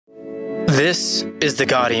This is The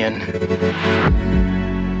Guardian.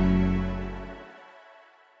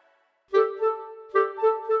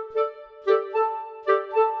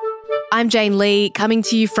 I'm Jane Lee, coming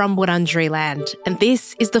to you from Wurundjeri Land, and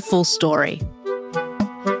this is The Full Story.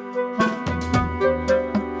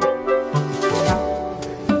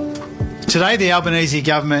 Today, the Albanese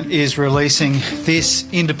government is releasing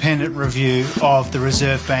this independent review of the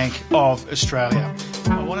Reserve Bank of Australia.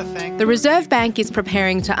 I want to thank... The Reserve Bank is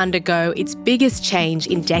preparing to undergo its biggest change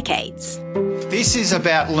in decades. This is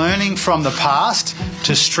about learning from the past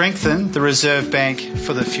to strengthen the Reserve Bank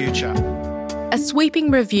for the future. A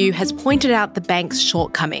sweeping review has pointed out the bank's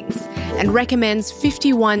shortcomings and recommends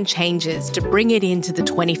 51 changes to bring it into the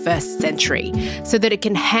 21st century so that it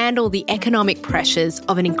can handle the economic pressures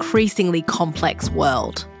of an increasingly complex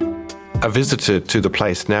world. A visitor to the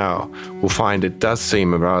place now will find it does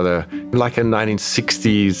seem rather like a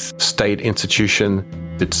 1960s state institution.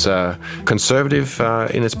 It's conservative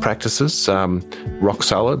in its practices, rock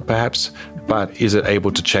solid perhaps, but is it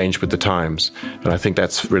able to change with the times? And I think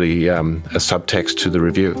that's really a subtext to the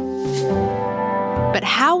review. But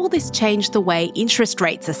how will this change the way interest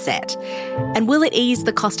rates are set? And will it ease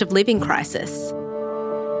the cost of living crisis?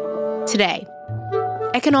 Today,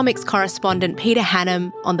 economics correspondent Peter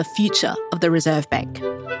Hannam on the future of the Reserve Bank.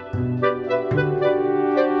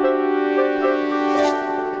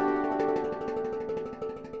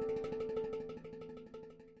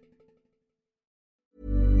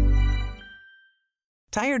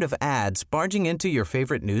 Tired of ads barging into your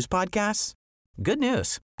favorite news podcasts? Good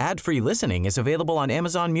news. Ad-free listening is available on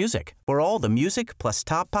Amazon Music for all the music plus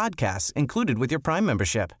top podcasts included with your Prime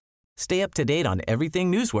membership. Stay up to date on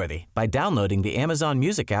everything newsworthy by downloading the Amazon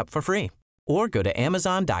Music app for free or go to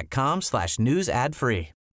amazon.com/news ad free.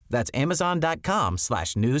 That's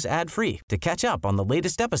amazon.com/news ad free to catch up on the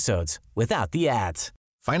latest episodes without the ads.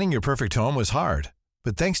 Finding your perfect home was hard,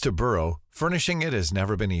 but thanks to Burrow, furnishing it has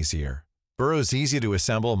never been easier. Burrow's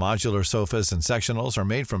easy-to-assemble modular sofas and sectionals are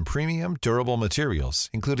made from premium, durable materials,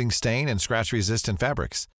 including stain and scratch-resistant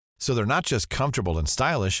fabrics. So they're not just comfortable and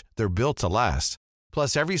stylish, they're built to last.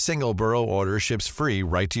 Plus, every single Burrow order ships free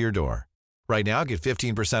right to your door. Right now, get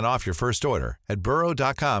 15% off your first order at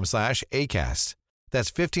burrow.com/ACAST. That's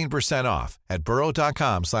 15% off at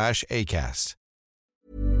burrow.com/ACAST.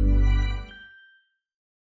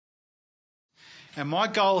 And my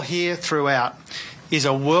goal here throughout is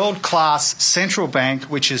a world-class central bank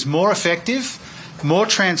which is more effective, more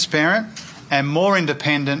transparent and more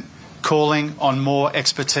independent, calling on more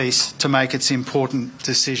expertise to make its important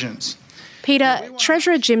decisions. Peter,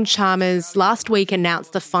 Treasurer Jim Chalmers last week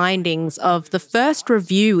announced the findings of the first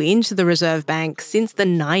review into the Reserve Bank since the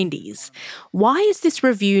 90s. Why is this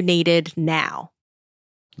review needed now?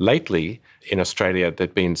 Lately, in Australia,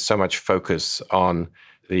 there'd been so much focus on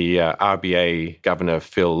the RBA Governor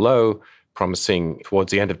Phil Lowe promising towards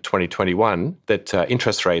the end of 2021 that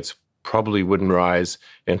interest rates probably wouldn't rise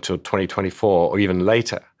until 2024 or even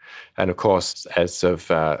later. And of course, as of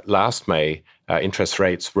last May, interest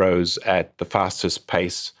rates rose at the fastest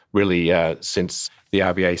pace really since the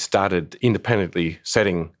RBA started independently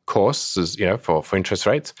setting courses, for interest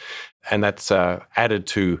rates. And that's added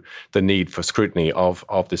to the need for scrutiny of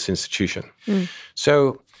this institution.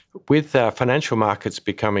 So with financial markets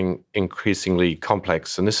becoming increasingly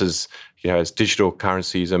complex, and this is, as digital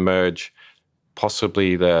currencies emerge,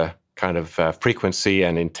 possibly the kind of frequency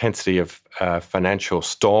and intensity of financial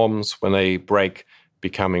storms when they break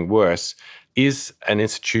becoming worse, is an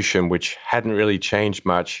institution which hadn't really changed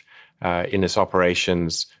much in its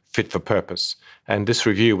operations fit for purpose. And this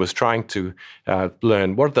review was trying to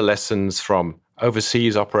learn what are the lessons from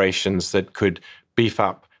overseas operations that could beef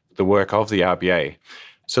up the work of the RBA.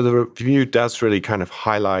 So the review does really kind of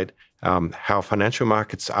highlight how financial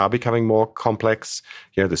markets are becoming more complex.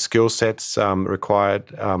 The skill sets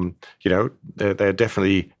required, they're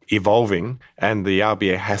definitely evolving, and the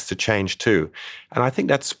RBA has to change too. And I think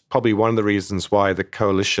that's probably one of the reasons why the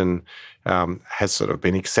coalition has sort of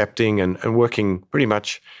been accepting and working pretty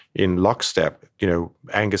much in lockstep.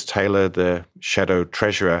 Angus Taylor, the shadow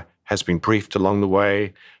treasurer, has been briefed along the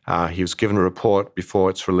way. He was given a report before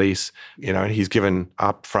its release, and he's given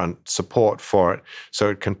upfront support for it so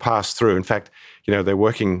it can pass through. In fact, they're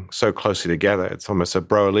working so closely together, it's almost a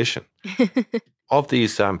broalition. Of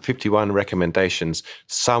these 51 recommendations,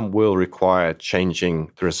 some will require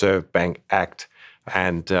changing the Reserve Bank Act,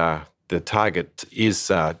 and the target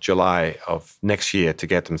is July of next year to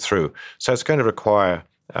get them through. So it's going to require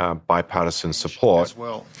bipartisan support. As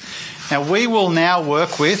well. Now, we will now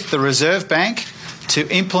work with the Reserve Bank to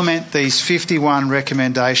implement these 51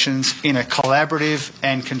 recommendations in a collaborative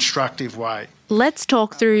and constructive way. Let's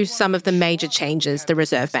talk through some of the major changes the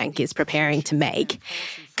Reserve Bank is preparing to make.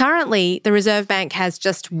 Currently, the Reserve Bank has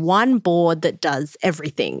just one board that does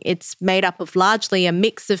everything. It's made up of largely a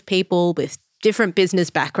mix of people with different business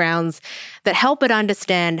backgrounds that help it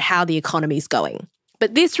understand how the economy's going.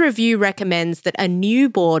 But this review recommends that a new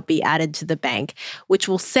board be added to the bank, which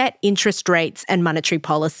will set interest rates and monetary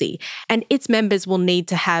policy, and its members will need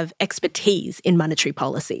to have expertise in monetary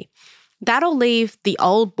policy. That'll leave the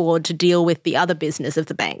old board to deal with the other business of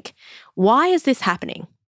the bank. Why is this happening?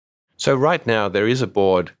 So right now there is a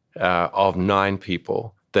board of 9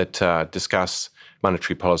 people that discuss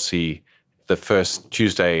monetary policy the first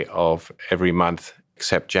Tuesday of every month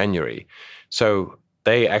except January. So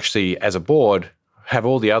they actually, as a board, have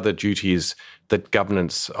all the other duties that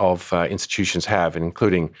governance of institutions have,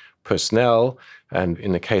 including personnel, and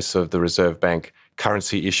in the case of the Reserve Bank,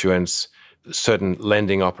 currency issuance, certain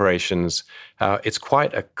lending operations. It's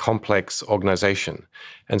quite a complex organization.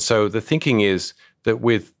 And so the thinking is that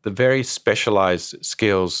with the very specialized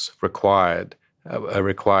skills required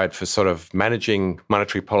for sort of managing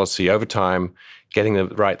monetary policy over time, getting the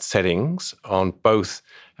right settings on both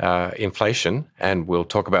inflation, and we'll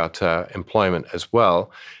talk about employment as well,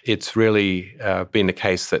 it's really been the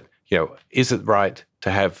case that, is it right to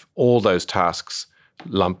have all those tasks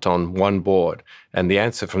lumped on one board? And the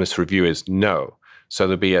answer from this review is no. So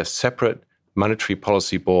there'll be a separate monetary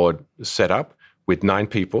policy board set up with 9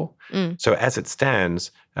 people. So as it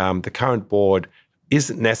stands, the current board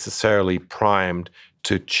isn't necessarily primed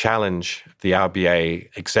to challenge the RBA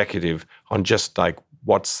executive on just like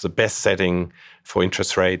what's the best setting for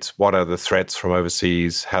interest rates, what are the threats from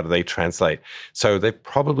overseas, how do they translate. So they've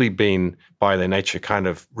probably been, by their nature, kind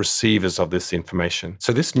of receivers of this information.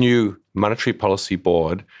 So this new monetary policy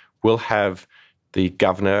board will have the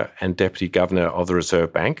governor and deputy governor of the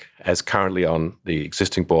Reserve Bank, as currently on the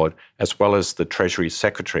existing board, as well as the Treasury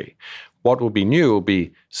Secretary. What will be new will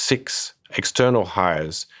be 6 external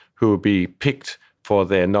hires who will be picked for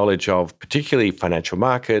their knowledge of particularly financial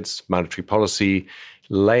markets, monetary policy,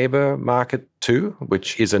 labour market too,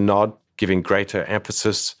 which is a nod giving greater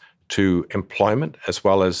emphasis to employment as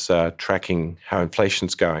well as tracking how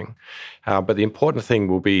inflation's going. But the important thing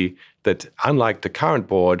will be that unlike the current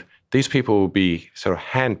board, these people will be sort of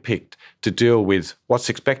handpicked to deal with what's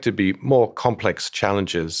expected to be more complex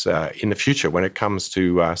challenges in the future when it comes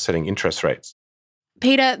to setting interest rates.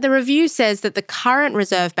 Peter, the review says that the current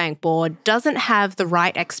Reserve Bank board doesn't have the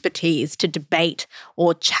right expertise to debate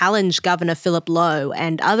or challenge Governor Philip Lowe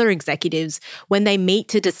and other executives when they meet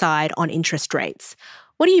to decide on interest rates.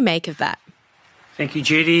 What do you make of that? Thank you,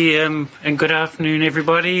 Judy, and good afternoon,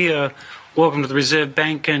 everybody. Welcome to the Reserve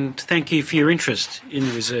Bank, and thank you for your interest in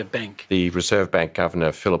the Reserve Bank. The Reserve Bank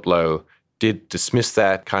Governor, Philip Lowe, did dismiss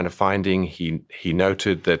that kind of finding. He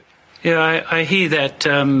noted that. Yeah, I hear that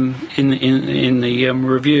in the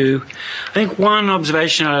review. I think one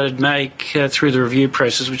observation I'd make through the review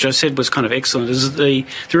process, which I said was kind of excellent, is that the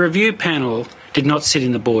review panel did not sit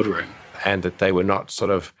in the boardroom. And that they were not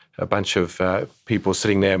sort of a bunch of people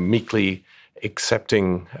sitting there meekly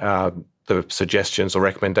accepting the suggestions or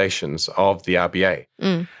recommendations of the RBA.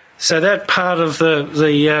 So that part of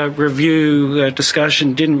the review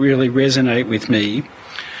discussion didn't really resonate with me.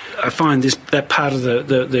 I find that part of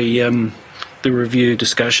the review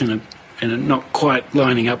discussion and not quite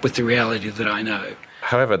lining up with the reality that I know.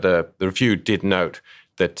 However, the review did note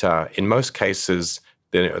that in most cases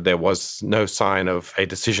there was no sign of a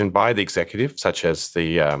decision by the executive, such as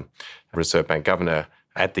the Reserve Bank governor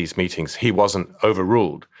at these meetings. He wasn't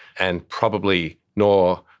overruled, and probably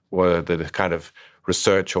nor were the kind of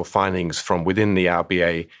research or findings from within the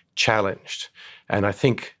RBA challenged. And I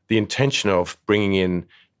think the intention of bringing in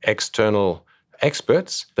external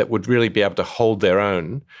experts that would really be able to hold their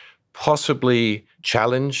own, possibly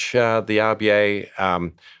challenge the RBA.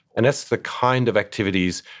 And that's the kind of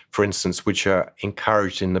activities, for instance, which are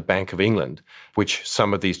encouraged in the Bank of England, which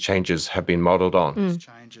some of these changes have been modelled on.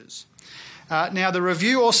 Now, the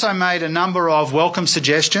review also made a number of welcome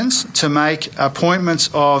suggestions to make appointments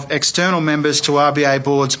of external members to RBA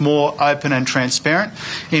boards more open and transparent.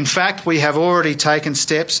 In fact, we have already taken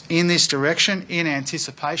steps in this direction in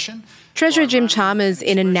anticipation. Treasurer Jim Chalmers,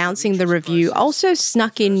 in announcing the review, also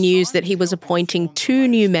snuck in news that he was appointing 2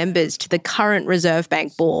 new members to the current Reserve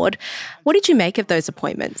Bank board. What did you make of those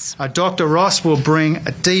appointments? Dr. Ross will bring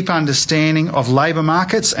a deep understanding of labour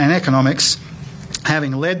markets and economics,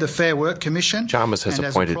 having led the Fair Work Commission. Chalmers has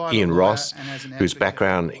appointed Ian Ross, whose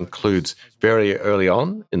background includes very early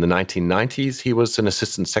on in the 1990s. He was an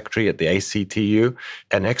assistant secretary at the ACTU,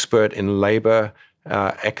 an expert in labour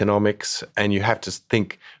economics, and you have to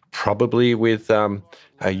think probably with a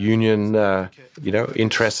union,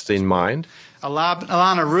 interest in mind.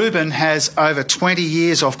 Alana Rubin has over 20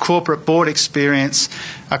 years of corporate board experience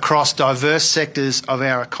across diverse sectors of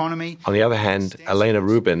our economy. On the other hand, Elena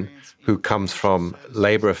Rubin, who comes from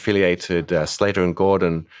Labour-affiliated Slater &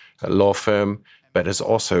 Gordon law firm, but has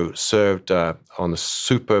also served on the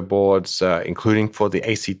super boards, including for the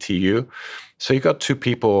ACTU. So you've got two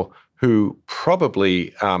people who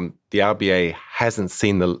probably the RBA hasn't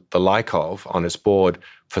seen the like of on its board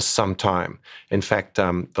for some time. In fact,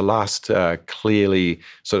 the last clearly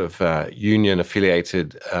sort of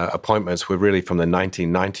union-affiliated appointments were really from the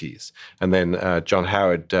 1990s. And then John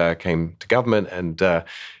Howard came to government, and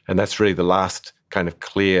that's really the last kind of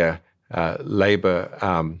clear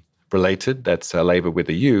Labour-related, that's Labour with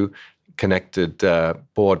a U, connected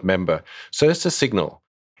board member. So it's a signal.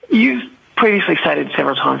 You've previously stated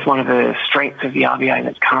several times one of the strengths of the RBA in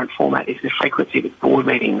its current format is the frequency of its board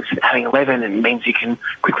meetings, having 11, and means you can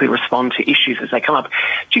quickly respond to issues as they come up.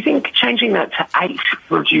 Do you think changing that to 8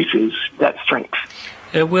 reduces that strength?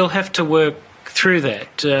 We'll have to work through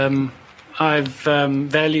that. I've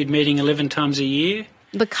valued meeting 11 times a year.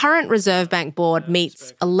 The current Reserve Bank board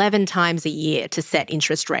meets 11 times a year to set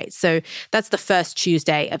interest rates. So that's the first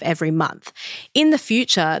Tuesday of every month. In the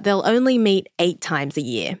future, they'll only meet 8 times a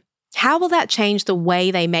year. How will that change the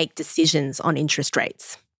way they make decisions on interest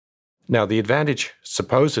rates? Now, the advantage,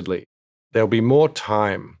 supposedly, there'll be more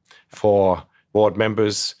time for board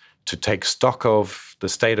members to take stock of the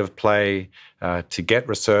state of play, to get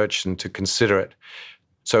research and to consider it.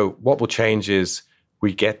 So what will change is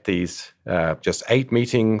we get these just 8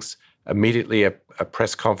 meetings, immediately a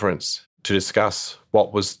press conference to discuss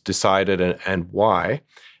what was decided and why,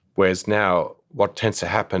 whereas now what tends to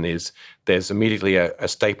happen is there's immediately a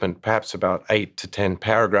statement, perhaps about 8 to 10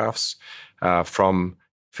 paragraphs from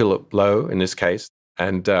Philip Lowe in this case,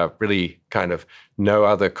 and really kind of no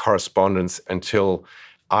other correspondence until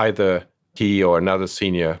either he or another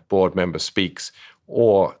senior board member speaks,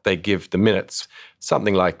 or they give the minutes,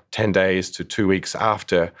 something like 10 days to 2 weeks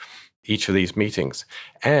after each of these meetings.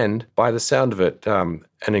 And by the sound of it, an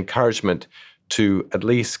encouragement to at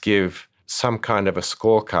least give some kind of a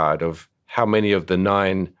scorecard of how many of the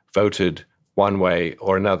 9 voted one way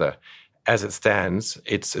or another. As it stands,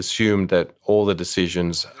 it's assumed that all the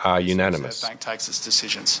decisions are unanimous. The bank takes its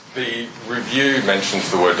decisions. The review mentions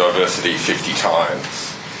the word diversity 50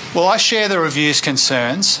 times. Well, I share the review's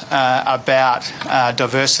concerns about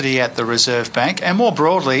diversity at the Reserve Bank and more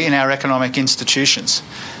broadly in our economic institutions.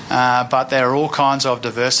 But there are all kinds of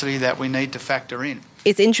diversity that we need to factor in.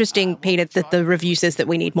 It's interesting, Peter, that the review says that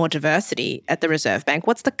we need more diversity at the Reserve Bank.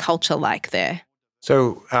 What's the culture like there?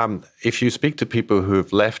 So if you speak to people who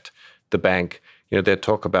have left the bank, they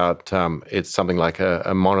talk about it's something like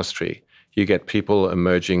a monastery. You get people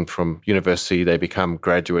emerging from university, they become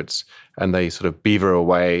graduates, and they sort of beaver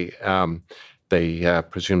away. They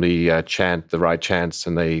presumably chant the right chants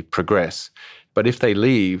and they progress. But if they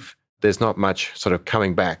leave, there's not much sort of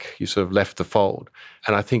coming back. You sort of left the fold.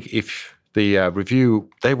 And I think if the review,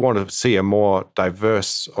 they want to see a more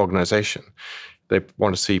diverse organization. They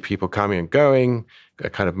want to see people coming and going, a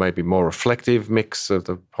kind of maybe more reflective mix of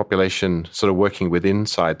the population sort of working with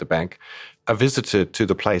inside the bank. A visitor to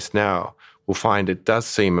the place now will find it does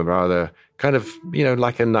seem a rather kind of,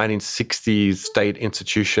 like a 1960s state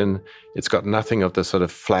institution. It's got nothing of the sort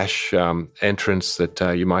of flash entrance that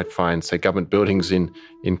you might find, say, government buildings in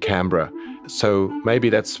Canberra. So maybe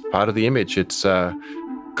that's part of the image. It's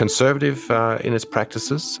conservative in its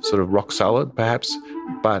practices, sort of rock solid perhaps,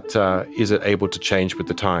 but is it able to change with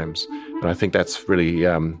the times? And I think that's really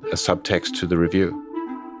a subtext to the review.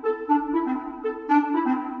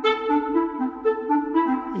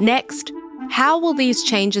 Next, how will these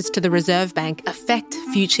changes to the Reserve Bank affect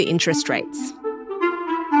future interest rates?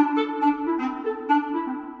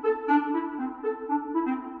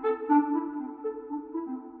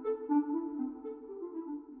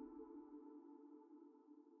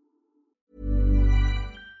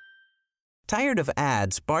 Tired of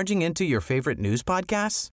ads barging into your favorite news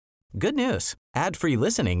podcasts? Good news. Ad-free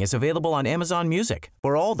listening is available on Amazon Music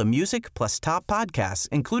for all the music plus top podcasts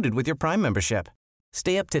included with your Prime membership.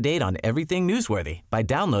 Stay up to date on everything newsworthy by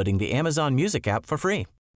downloading the Amazon Music app for free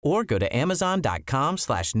or go to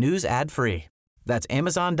amazon.com/news ad free. That's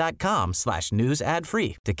amazon.com/news ad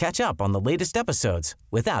free to catch up on the latest episodes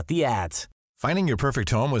without the ads. Finding your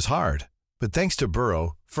perfect home was hard, but thanks to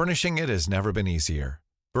Burrow, furnishing it has never been easier.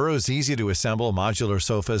 Burrow's easy-to-assemble modular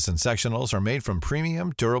sofas and sectionals are made from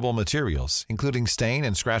premium, durable materials, including stain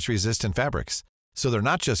and scratch-resistant fabrics. So they're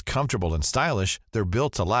not just comfortable and stylish, they're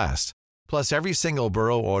built to last. Plus, every single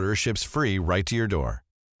Burrow order ships free right to your door.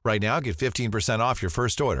 Right now, get 15% off your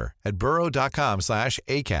first order at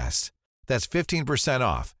burrow.com/ACAST. That's 15%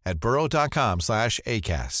 off at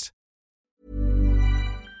burrow.com/ACAST.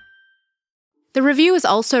 The review is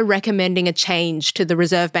also recommending a change to the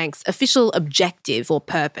Reserve Bank's official objective or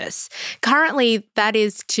purpose. Currently, that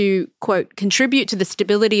is to, quote, contribute to the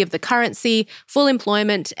stability of the currency, full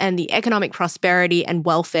employment, and the economic prosperity and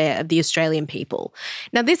welfare of the Australian people.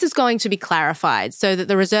 Now, this is going to be clarified so that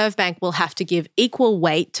the Reserve Bank will have to give equal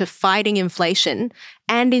weight to fighting inflation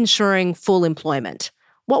and ensuring full employment.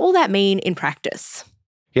 What will that mean in practice?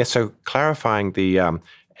 Yeah, so clarifying the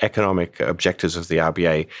economic objectives of the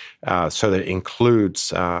RBA so that it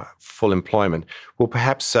includes full employment will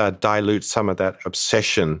perhaps dilute some of that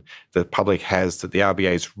obsession that the public has that the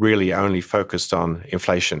RBA is really only focused on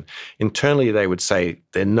inflation. Internally, they would say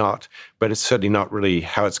they're not, but it's certainly not really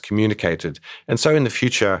how it's communicated. And so in the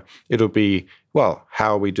future, it'll be, well,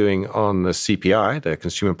 how are we doing on the CPI, the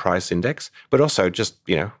Consumer Price Index, but also just,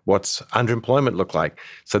 what's underemployment look like?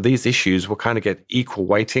 So these issues will kind of get equal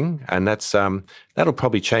weighting, and that'll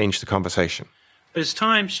probably change the conversation. But as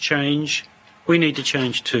times change, we need to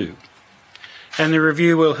change too. And the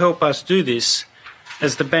review will help us do this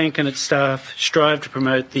as the bank and its staff strive to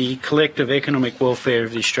promote the collective economic welfare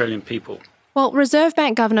of the Australian people. Well, Reserve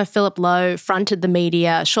Bank Governor Philip Lowe fronted the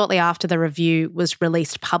media shortly after the review was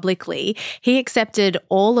released publicly. He accepted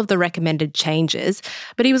all of the recommended changes,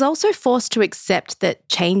 but he was also forced to accept that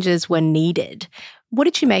changes were needed. What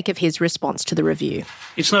did you make of his response to the review?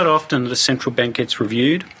 It's not often that a central bank gets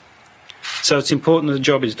reviewed, so it's important that the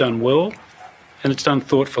job is done well and it's done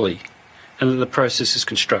thoughtfully and that the process is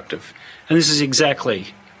constructive. And this is exactly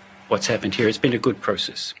what's happened here. It's been a good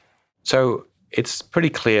process. So it's pretty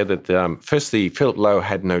clear that, firstly, Philip Lowe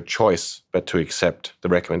had no choice but to accept the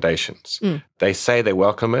recommendations. They say they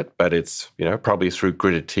welcome it, but it's, probably through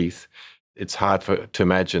gritted teeth. It's hard to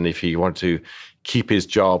imagine if he wanted to keep his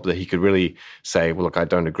job that he could really say, well, look, I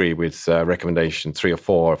don't agree with recommendation 3 or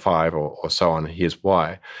 4 or 5 or so on. Here's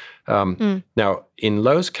why. Now, in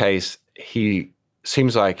Lowe's case, he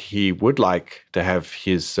seems like he would like to have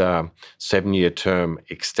his 7-year term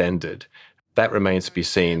extended. That remains to be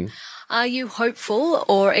seen. Are you hopeful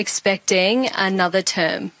or expecting another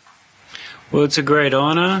term? Well, it's a great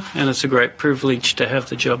honour and it's a great privilege to have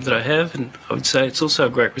the job that I have, and I would say it's also a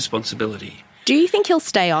great responsibility. Do you think he'll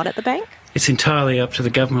stay on at the bank? It's entirely up to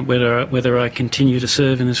the government whether I continue to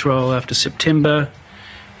serve in this role after September.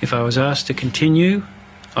 If I was asked to continue,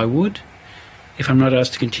 I would. If I'm not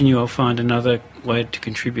asked to continue, I'll find another way to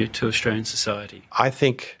contribute to Australian society. I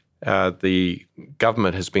think the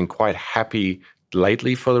government has been quite happy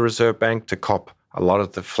lately for the Reserve Bank to cop a lot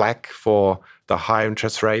of the flack for the high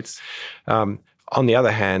interest rates. On the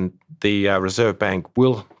other hand, the Reserve Bank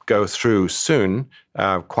will go through soon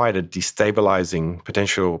quite a destabilizing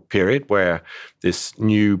potential period where this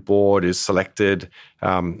new board is selected.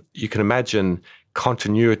 You can imagine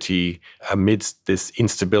continuity amidst this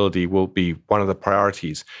instability will be one of the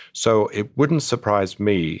priorities. So it wouldn't surprise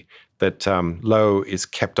me that Lowe is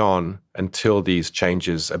kept on until these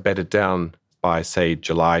changes are bedded down by, say,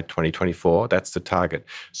 July 2024. That's the target.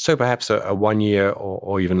 So perhaps a 1 year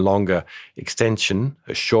or even longer extension,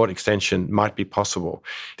 a short extension, might be possible.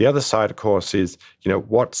 The other side, of course, is,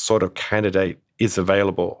 what sort of candidate is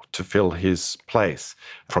available to fill his place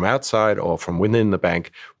from outside or from within the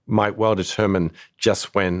bank might well determine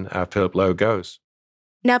just when Philip Lowe goes.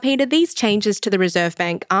 Now, Peter, these changes to the Reserve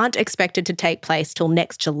Bank aren't expected to take place till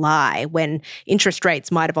next July, when interest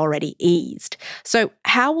rates might have already eased. So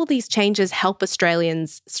how will these changes help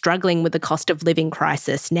Australians struggling with the cost of living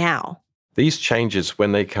crisis now? These changes,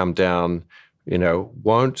 when they come down,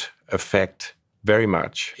 won't affect very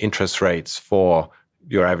much interest rates for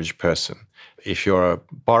your average person. If you're a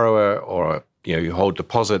borrower or you hold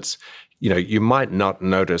deposits, you might not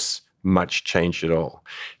notice much change at all.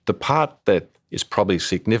 The part that is probably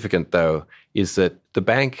significant, though, is that the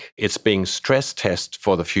bank, it's being stress tested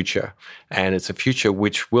for the future. And it's a future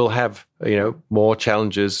which will have, more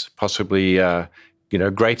challenges, possibly,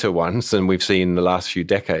 greater ones than we've seen in the last few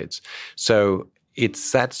decades. So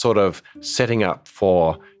it's that sort of setting up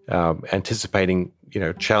for anticipating,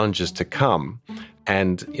 challenges to come.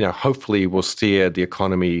 And, hopefully will steer the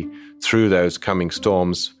economy through those coming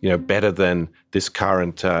storms, better than this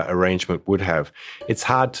current arrangement would have. It's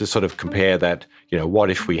hard to sort of compare that, what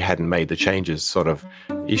if we hadn't made the changes sort of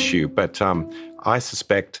issue. But I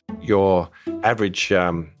suspect your average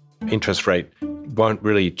interest rate won't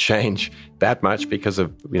really change that much because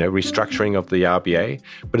of, restructuring of the RBA.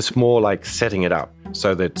 But it's more like setting it up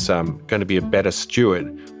so that it's going to be a better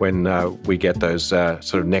steward when we get those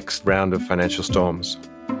sort of next round of financial storms.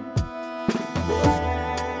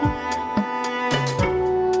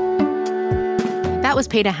 was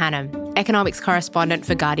Peter Hannam, economics correspondent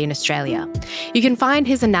for Guardian Australia. You can find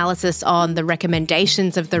his analysis on the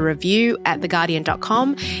recommendations of the review at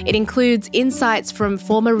theguardian.com. It includes insights from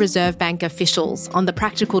former Reserve Bank officials on the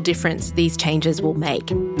practical difference these changes will make.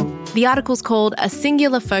 The article's called A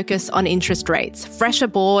Singular Focus on Interest Rates, Fresher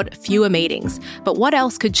Board, Fewer Meetings. But what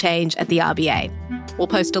else could change at the RBA? We'll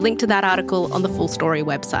post a link to that article on the Full Story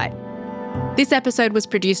website. This episode was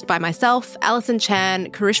produced by myself, Alison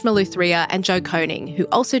Chan, Karishma Luthria and Joe Koning, who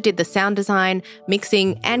also did the sound design,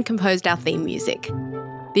 mixing and composed our theme music.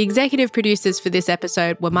 The executive producers for this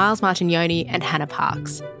episode were Miles Martignoni and Hannah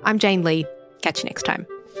Parks. I'm Jane Lee. Catch you next time.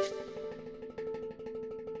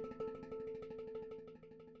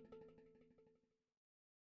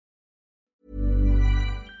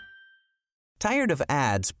 Tired of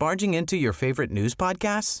ads barging into your favorite news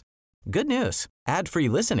podcasts? Good news. Ad-free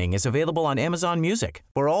listening is available on Amazon Music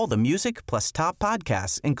for all the music plus top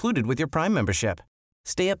podcasts included with your Prime membership.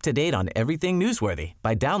 Stay up to date on everything newsworthy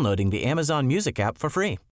by downloading the Amazon Music app for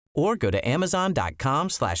free or go to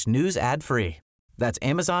amazon.com/news ad free. That's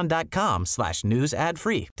amazon.com/news ad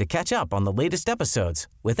free to catch up on the latest episodes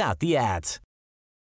without the ads.